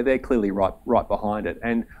they're clearly right behind it.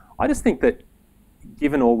 And I just think that,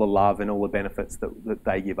 given all the love and all the benefits that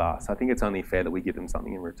they give us, I think it's only fair that we give them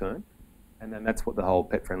something in return. And then that's what the whole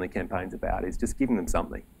pet friendly campaign's about, is just giving them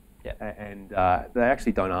something. Yeah. And they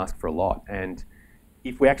actually don't ask for a lot. And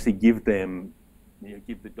if we actually give them,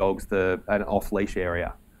 give the dogs an off-leash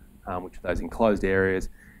area, which are those enclosed areas,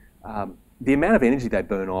 the amount of energy they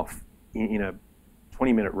burn off in a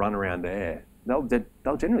 20-minute run around there,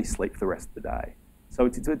 they'll generally sleep for the rest of the day. So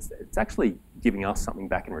it's actually giving us something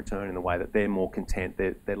back in return, in the way that they're more content,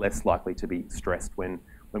 they're less likely to be stressed when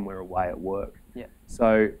we're away at work. Yeah.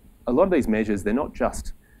 So a lot of these measures, they're not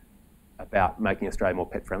just about making Australia more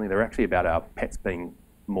pet friendly, they're actually about our pets being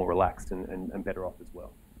more relaxed and better off as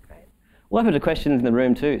well. Great. We'll open to questions in the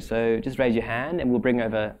room too, so just raise your hand and we'll bring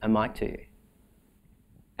over a mic to you.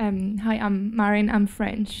 Hi, I'm Marin, I'm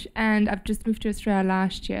French, and I've just moved to Australia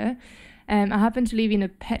last year. I happen to live in a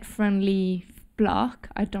pet-friendly block.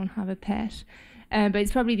 I don't have a pet, but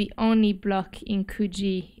it's probably the only block in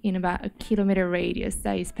Coogee in about a kilometre radius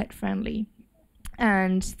that is pet-friendly.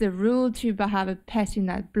 And the rule to have a pet in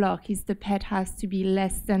that block is the pet has to be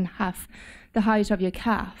less than half the height of your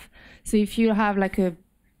calf. So if you have like a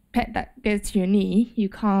pet that gets to your knee, you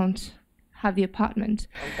can't have the apartment.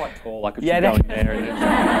 I'm quite tall, I could go in there and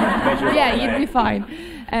measure. Yeah, you'd be fine.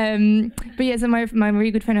 But yeah, so my really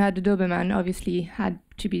good friend who had the Doberman obviously had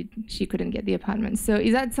to be, she couldn't get the apartment. So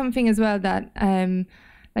is that something as well that,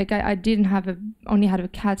 like I only had a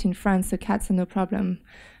cat in France, so cats are no problem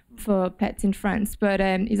for pets in France. But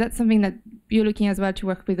is that something that you're looking as well to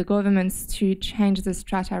work with the governments to change the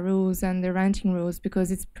strata rules and the renting rules, because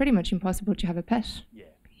it's pretty much impossible to have a pet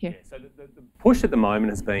here. So the push at the moment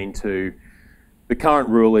has been the current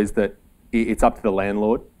rule is that it's up to the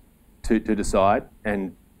landlord to decide,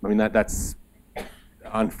 and I mean that's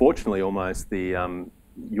unfortunately almost that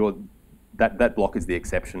block is the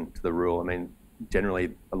exception to the rule. I mean, generally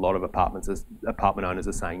a lot of apartment owners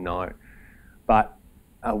are saying no, but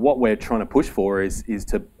what we're trying to push for is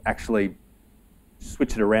to actually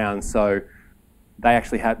switch it around, so they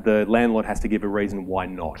actually the landlord has to give a reason why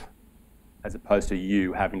not, as opposed to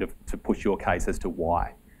you having to push your case as to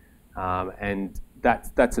why. And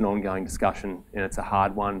that's an ongoing discussion, and it's a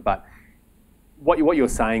hard one. But what you're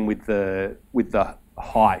saying with the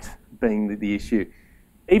height being the issue,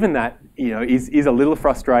 even that is a little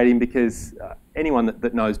frustrating, because anyone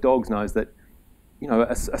that knows dogs knows that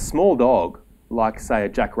a small dog like, say, a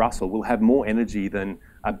Jack Russell will have more energy than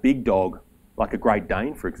a big dog like a Great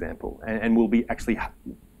Dane, for example, and will be actually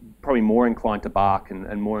probably more inclined to bark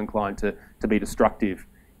and more inclined to be destructive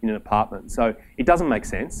in an apartment. So it doesn't make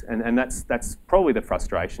sense, and that's probably the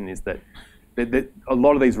frustration, is that a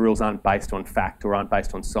lot of these rules aren't based on fact or aren't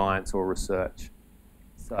based on science or research.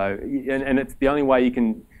 So and it's the only way you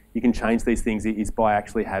can change these things is by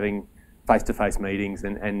actually having face-to-face meetings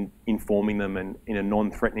and informing them in a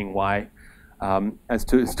non-threatening way as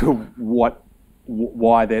to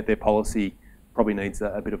why their policy probably needs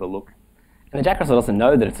a bit of a look. And the Jack Russell doesn't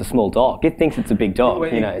know that it's a small dog. It thinks it's a big dog.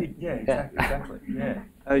 Exactly.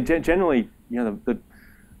 Yeah. Generally,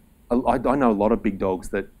 I know a lot of big dogs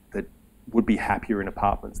that would be happier in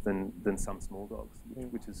apartments than some small dogs,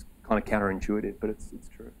 which is kind of counterintuitive, but it's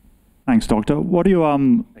true. Thanks, Doctor. What are you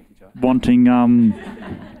Thank you, Joe. wanting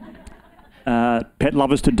pet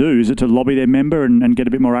lovers to do? Is it to lobby their member and get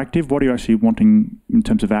a bit more active? What are you actually wanting in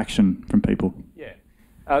terms of action from people? Yeah,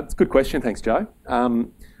 it's a good question. Thanks, Joe.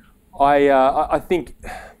 I think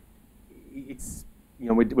it's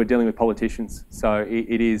we're dealing with politicians, so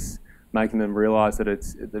it is making them realise that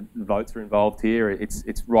the votes are involved here.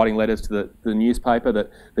 It's writing letters to the newspaper. That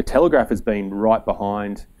the Telegraph has been right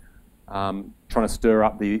behind trying to stir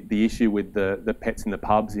up the issue with the pets in the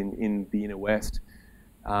pubs in the inner west.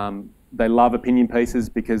 They love opinion pieces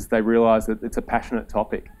because they realise that it's a passionate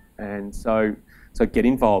topic, and so get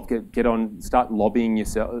involved, get on, start lobbying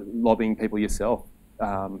people yourself.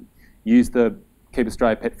 Use the Keep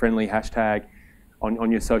Australia Pet Friendly hashtag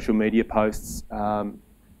on your social media posts,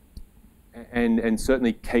 and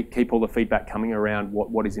certainly keep all the feedback coming around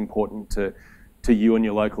what is important to you and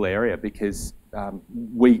your local area, because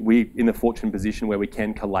we're in the fortunate position where we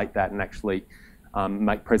can collate that and actually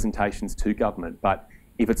make presentations to government. But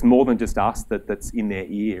if it's more than just us that's in their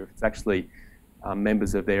ear, if it's actually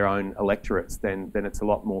members of their own electorates, then it's a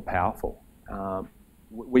lot more powerful.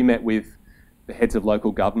 We met with the heads of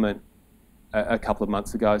local government a couple of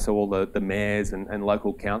months ago, so all the mayors and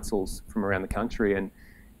local councils from around the country, and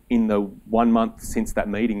in the 1 month since that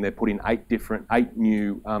meeting, they've put in 8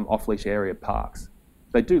 new off-leash area parks.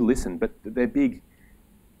 They do listen, but their big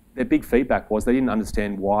feedback was they didn't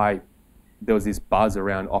understand why there was this buzz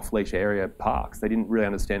around off-leash area parks. They didn't really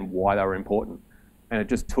understand why they were important, and it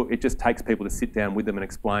just takes people to sit down with them and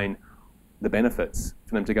explain the benefits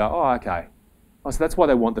for them to go, oh, okay. Oh, so that's why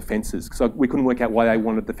they want the fences, because we couldn't work out why they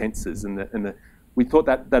wanted the fences, and we thought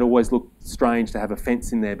that always looked strange to have a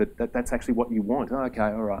fence in there, but that's actually what you want. Oh, okay,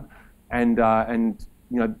 all right. And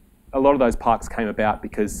you know, a lot of those parks came about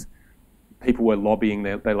because people were lobbying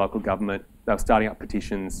their local government. They were starting up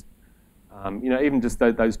petitions. You know, even just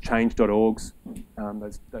those change.orgs,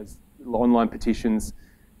 those online petitions.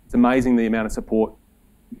 It's amazing the amount of support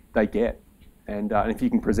they get, and if you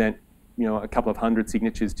can present, you know, a couple of hundred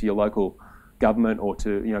signatures to your local government, or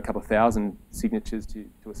to, you know, a couple of thousand signatures to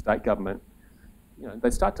a state government, you know,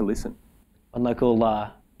 they start to listen. One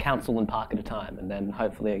local council and park at a time, and then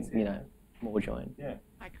hopefully, you know, more join. Yeah.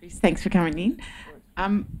 Hi Chris, thanks for coming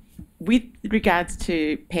in. With regards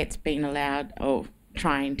to pets being allowed, or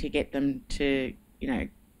trying to get them to, you know,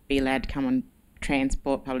 be allowed to come on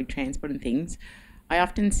transport, public transport and things, I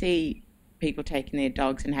often see people taking their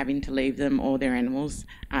dogs and having to leave them, or their animals,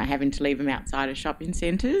 having to leave them outside of shopping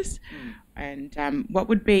centres. And what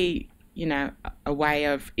would be, you know, a way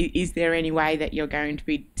of, is there any way that you're going to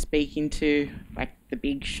be speaking to, like, the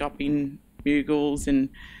big shopping moguls and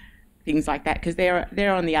things like that? Because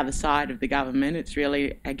they're on the other side of the government. It's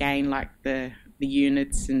really, again, like the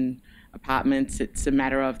units and apartments, it's a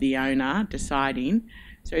matter of the owner deciding.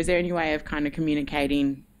 So is there any way of kind of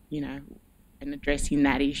communicating, you know, and addressing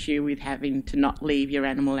that issue with having to not leave your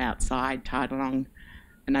animal outside tied along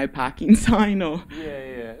a no parking sign? Or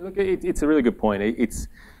Yeah. Look, it's a really good point.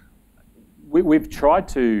 We've tried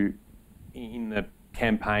to, in the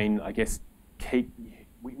campaign, I guess,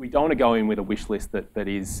 we don't want to go in with a wish list that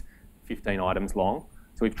is 15 items long.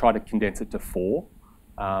 So we've tried to condense it to 4,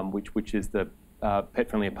 which is the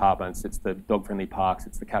pet-friendly apartments, it's the dog-friendly parks,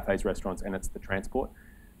 it's the cafes, restaurants, and it's the transport.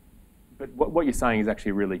 But what you're saying is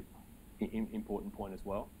actually a really important point as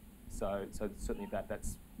well. So certainly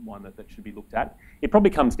that's one that should be looked at. It probably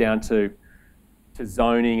comes down to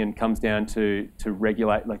zoning, and comes down to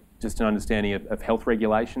regulate, like, just an understanding of health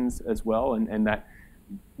regulations as well, and that,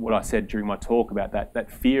 what I said during my talk about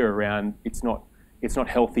that fear around it's not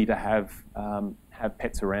healthy to have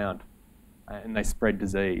pets around, and they spread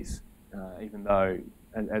disease, even though,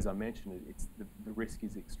 as I mentioned, the risk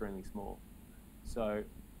is extremely small. So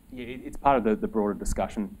yeah, it's part of the broader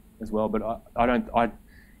discussion as well. But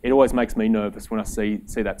it always makes me nervous when I see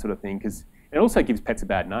that sort of thing, because it also gives pets a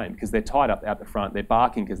bad name, because they're tied up out the front, they're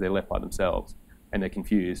barking because they're left by themselves, and they're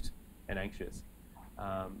confused and anxious,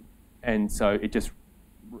 and so it just,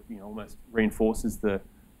 you know, almost reinforces the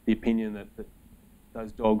opinion that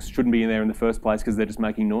those dogs shouldn't be in there in the first place because they're just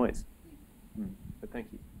making noise. But thank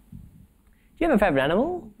you. Do you have a favourite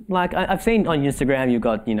animal? Like, I've seen on Instagram you've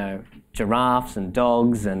got, you know, giraffes and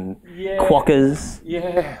dogs and quokkas.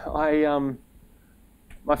 Yeah,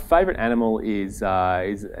 my favourite animal is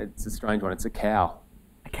it's a strange one. It's a cow.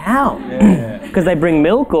 A cow? Yeah. Because they bring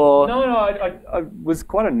milk, or? No. I was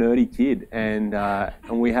quite a nerdy kid, and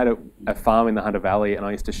we had a farm in the Hunter Valley, and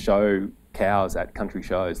I used to show cows at country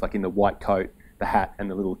shows, like in the white coat, the hat, and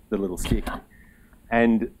the little stick.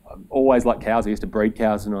 And I always liked cows. I used to breed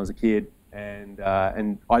cows when I was a kid, and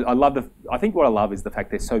I love I think what I love is the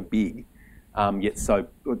fact they're so big, yet so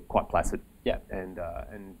quite placid. Yeah. And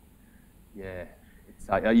yeah.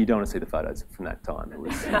 You don't want to see the photos from that time. It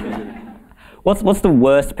was What's the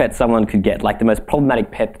worst pet someone could get? Like the most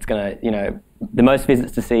problematic pet that's going to, you know, the most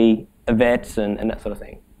visits to see a vet and that sort of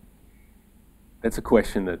thing? That's a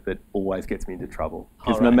question that always gets me into trouble.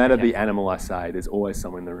 Because no matter the animal I say, there's always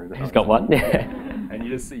someone in the room that He's got one. Yeah.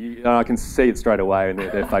 And I can see it straight away in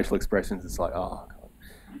their facial expressions. It's like, oh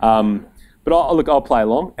God. But I'll play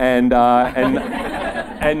along and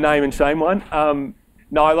name and shame one.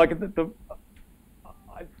 No, like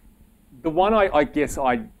The one I guess oh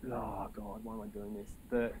God, why am I doing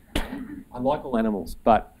this? I like all animals,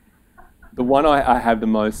 but the one I have the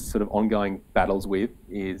most sort of ongoing battles with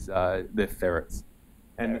is the ferrets.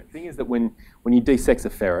 And the thing is that when you desex a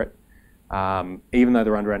ferret, even though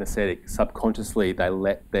they're under anaesthetic, subconsciously they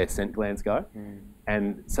let their scent glands go.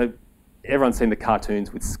 And so everyone's seen the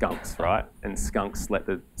cartoons with skunks, right? And skunks let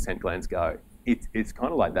the scent glands go. It's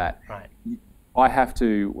kind of like that. Right. I have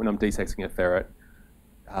to, when I'm desexing a ferret.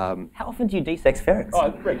 How often do you desex ferrets?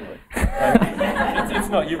 Oh, regularly. It's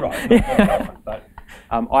not, you're right. It's not often, but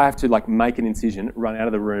I have to like make an incision, run out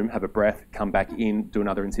of the room, have a breath, come back in, do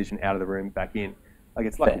another incision, out of the room, back in. Like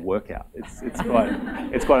it's like a workout. It's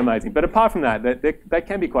quite amazing. But apart from that, they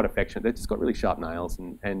can be quite affectionate. They've just got really sharp nails,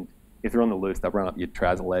 and if they're on the loose, they'll run up your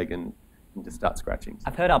trouser leg and just start scratching.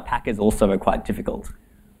 I've heard alpacas also are quite difficult.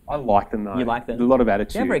 I like them though. You like them? A lot of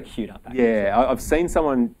attitude. They're very cute alpacas. Yeah, I've seen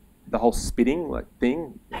someone, the whole spitting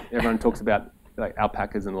thing. Everyone talks about like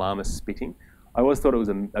alpacas and llamas spitting. I always thought it was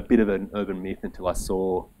a bit of an urban myth until I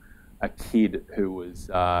saw a kid who was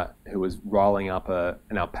riling up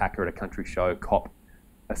an alpaca at a country show cop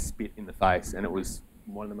a spit in the face, and it was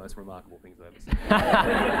one of the most remarkable things I've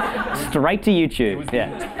ever seen. Straight to YouTube. It was the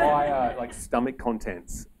entire like stomach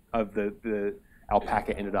contents of the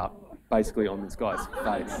alpaca ended up basically on this guy's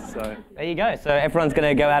face. So there you go. So everyone's going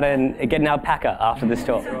to go out and get an alpaca after this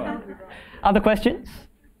talk. Right. Other questions?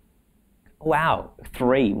 Wow,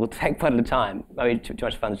 3. We'll take one at a time. Maybe too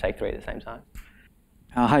much fun to take 3 at the same time.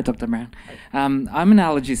 Hi, Dr. Brown. I'm an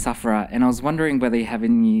allergy sufferer, and I was wondering whether you have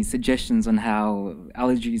any suggestions on how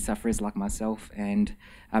allergy sufferers like myself and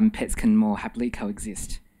pets can more happily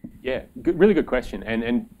coexist. Yeah, really good question,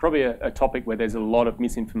 and probably a topic where there's a lot of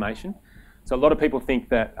misinformation. So a lot of people think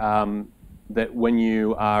that that when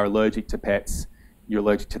you are allergic to pets, you're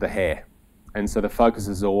allergic to the hair, and so the focus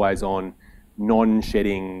is always on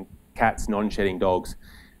non-shedding cats, non-shedding dogs.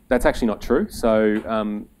 That's actually not true.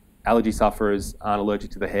 So allergy sufferers aren't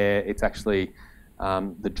allergic to the hair. It's actually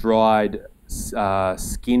the dried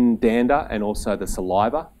skin dander and also the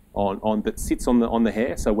saliva that sits on the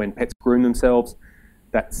hair. So when pets groom themselves,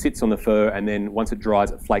 that sits on the fur, and then once it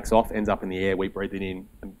dries, it flakes off, ends up in the air. We breathe it in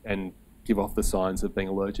and give off the signs of being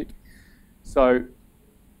allergic. So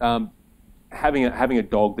having a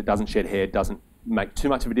dog that doesn't shed hair doesn't make too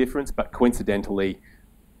much of a difference, but coincidentally,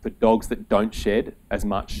 the dogs that don't shed as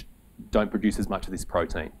much don't produce as much of this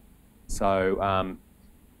protein. So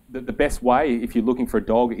the best way, if you're looking for a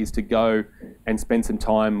dog, is to go and spend some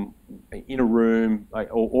time in a room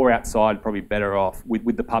or outside, probably better off,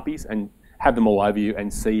 with the puppies, and have them all over you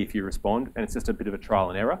and see if you respond. And it's just a bit of a trial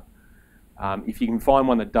and error. If you can find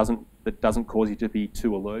one that doesn't cause you to be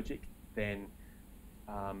too allergic, then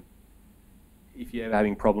if you're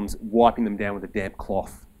having problems, wiping them down with a damp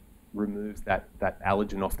cloth removes that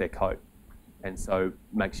allergen off their coat, and so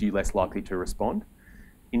makes you less likely to respond.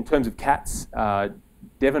 In terms of cats,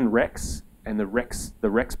 Devon Rex and the Rex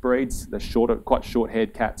breeds, the quite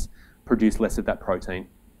short-haired cats, produce less of that protein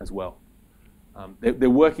as well. They're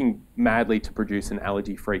working madly to produce an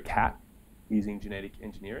allergy-free cat using genetic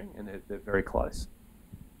engineering, and they're very close.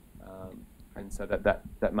 And so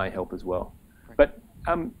that may help as well. But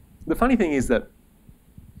the funny thing is that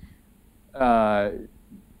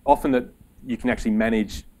often that you can actually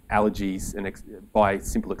manage allergies by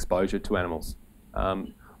simple exposure to animals.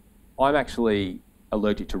 I'm actually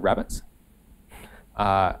allergic to rabbits.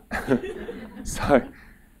 So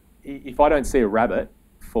if I don't see a rabbit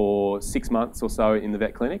for 6 months or so in the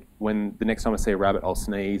vet clinic, when the next time I see a rabbit, I'll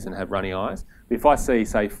sneeze and have runny eyes. But if I see,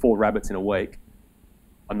 say, 4 rabbits in a week,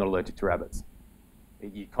 I'm not allergic to rabbits.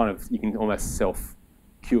 You can almost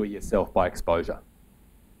self-cure yourself by exposure.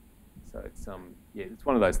 So it's it's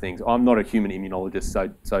one of those things. I'm not a human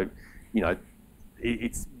immunologist, so you know,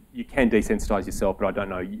 you can desensitize yourself, but I don't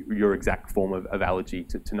know your exact form of allergy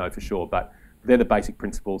to know for sure. But they're the basic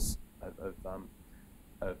principles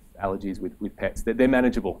of allergies with pets. They're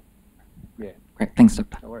manageable. Yeah. Great. Thanks,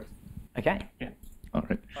 Doctor. No worries. Okay. Yeah. All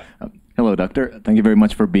right. Hello, Doctor. Thank you very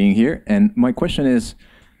much for being here. And my question is,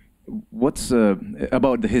 what's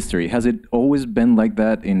about the history? Has it always been like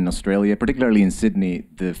that in Australia, particularly in Sydney,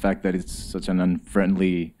 the fact that it's such an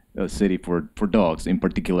unfriendly city for dogs in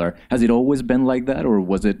particular? Has it always been like that, or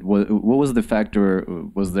what was the factor?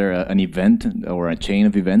 Was there an event or a chain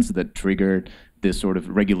of events that triggered this sort of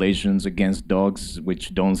regulations against dogs,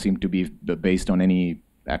 which don't seem to be based on any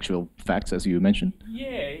actual facts, as you mentioned?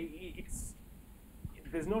 Yeah,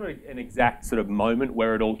 there's not an exact sort of moment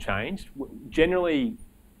where it all changed. Generally,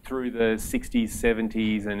 through the 60s,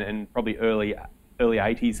 70s, and probably early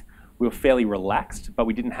 80s, we were fairly relaxed, but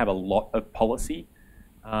we didn't have a lot of policy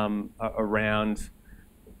around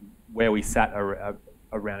where we sat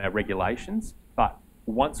around our regulations. But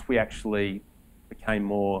once we actually became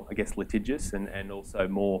more, I guess, litigious and also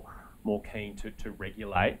more keen to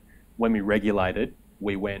regulate, when we regulated,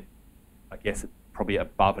 we went, I guess, probably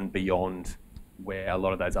above and beyond where a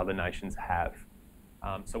lot of those other nations have.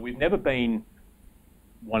 So we've never been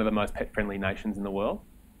one of the most pet-friendly nations in the world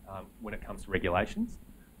when it comes to regulations.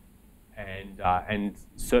 And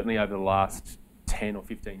certainly over the last 10 or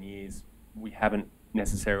 15 years, we haven't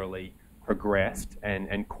necessarily progressed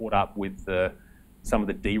and caught up with some of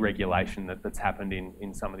the deregulation that's happened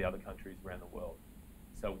in some of the other countries around the world.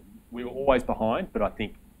 So we were always behind, but I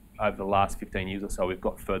think over the last 15 years or so, we've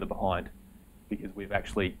got further behind because we've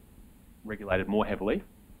actually regulated more heavily,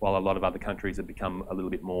 while a lot of other countries have become a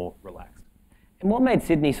little bit more relaxed. And what made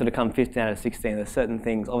Sydney sort of come 15 out of 16? There's certain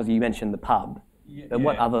things, obviously you mentioned the pub, but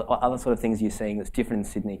what other sort of things are you seeing that's different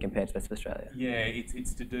in Sydney compared to the rest of Australia? Yeah,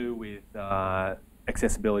 it's to do with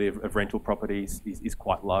accessibility of rental properties is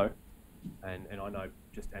quite low. And I know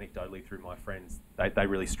just anecdotally through my friends, they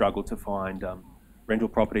really struggle to find rental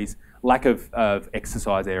properties. Lack of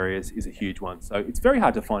exercise areas is a huge one. So it's very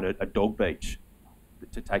hard to find a dog beach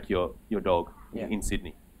to take your dog in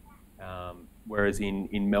Sydney. Whereas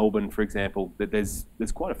in Melbourne, for example, there's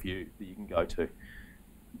quite a few that you can go to.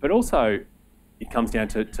 But also, it comes down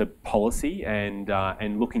to policy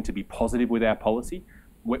and looking to be positive with our policy.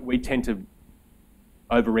 We tend to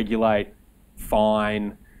over-regulate,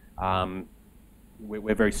 fine.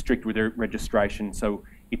 We're very strict with registration, so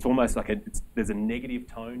it's almost like there's a negative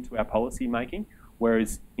tone to our policy making.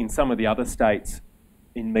 Whereas in some of the other states,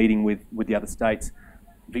 in meeting with the other states,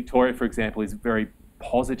 Victoria, for example, is very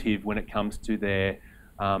positive when it comes to their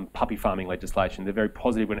puppy farming legislation. They're very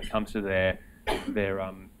positive when it comes to their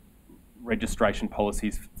registration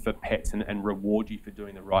policies for pets and reward you for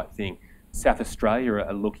doing the right thing. South Australia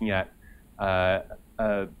are looking at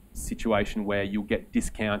a situation where you'll get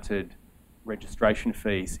discounted registration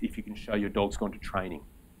fees if you can show your dog's gone to training.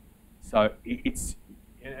 So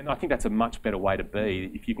and I think that's a much better way to be,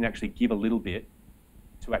 if you can actually give a little bit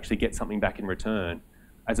to actually get something back in return,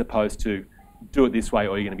 as opposed to do it this way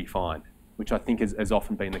or you're going to be fined, which I think has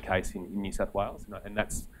often been the case in New South Wales. And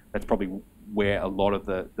that's probably where a lot of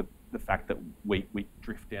the fact that we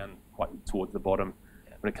drift down quite towards the bottom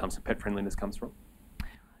when it comes to pet friendliness comes from.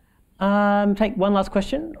 Take one last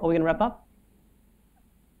question, or we're going to wrap up?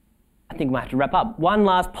 I think we might have to wrap up. One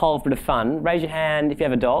last poll for a bit of fun. Raise your hand if you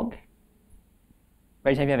have a dog.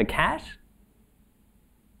 Raise your hand if you have a cat.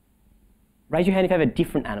 Raise your hand if you have a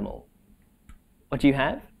different animal. What do you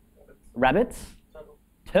have? Rabbits?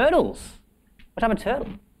 Turtles. What type of turtle?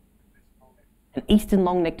 An eastern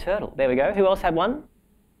long-necked turtle. There we go. Who else had one?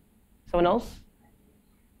 Someone else?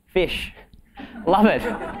 Fish. Love it.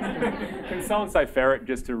 Can someone say ferret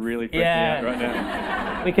just to really freak me out right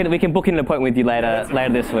now? We can book in an appointment with you later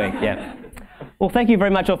this week. Yeah. Well, thank you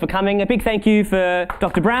very much all for coming. A big thank you for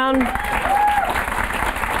Dr. Brown.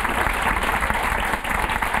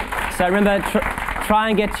 So remember, try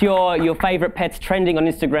and get your favourite pets trending on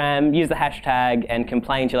Instagram. Use the hashtag and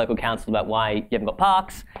complain to your local council about why you haven't got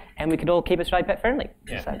parks, and we could all keep Australia pet friendly.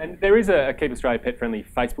 Yeah. So. And there is a Keep Australia Pet Friendly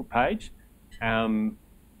Facebook page.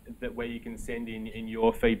 Where you can send in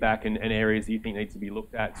your feedback and areas you think need to be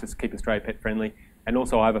looked at. Just Keep Australia Pet Friendly. And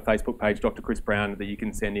also I have a Facebook page, Dr. Chris Brown, that you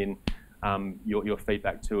can send in your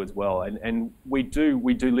feedback to as well. And we do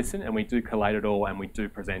listen, and we do collate it all, and we do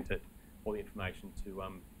present it, all the information to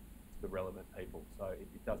the relevant people. So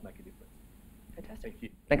it does make a difference. Fantastic. Thank you.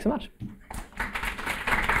 Thanks so much.